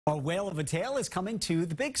A whale of a tale is coming to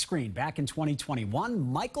the big screen. Back in 2021,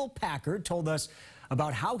 Michael Packard told us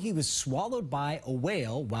about how he was swallowed by a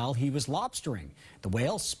whale while he was lobstering. The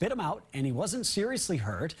whale spit him out, and he wasn't seriously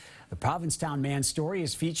hurt. The Provincetown man's story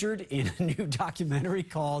is featured in a new documentary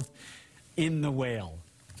called In the Whale.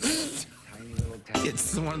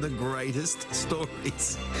 It's one of the greatest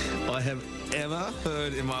stories I have ever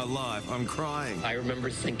heard in my life. I'm crying. I remember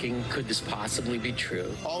thinking, could this possibly be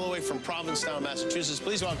true? All the way from Provincetown, Massachusetts,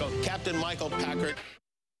 please welcome Captain Michael Packard.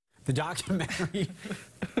 The documentary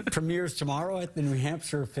premieres tomorrow at the New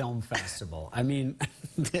Hampshire Film Festival. I mean,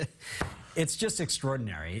 it's just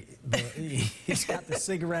extraordinary. He's got the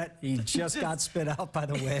cigarette. He just got spit out by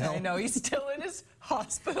the whale. I know. He's still in his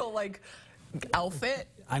hospital, outfit.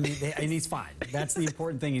 I mean, and he's fine. That's the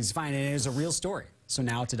important thing. He's fine, and it is a real story. So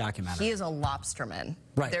now it's a documentary. He is a lobsterman.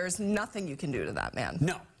 Right. There's nothing you can do to that man.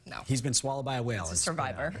 No. No. He's been swallowed by a whale. He's a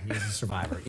survivor. He's a survivor.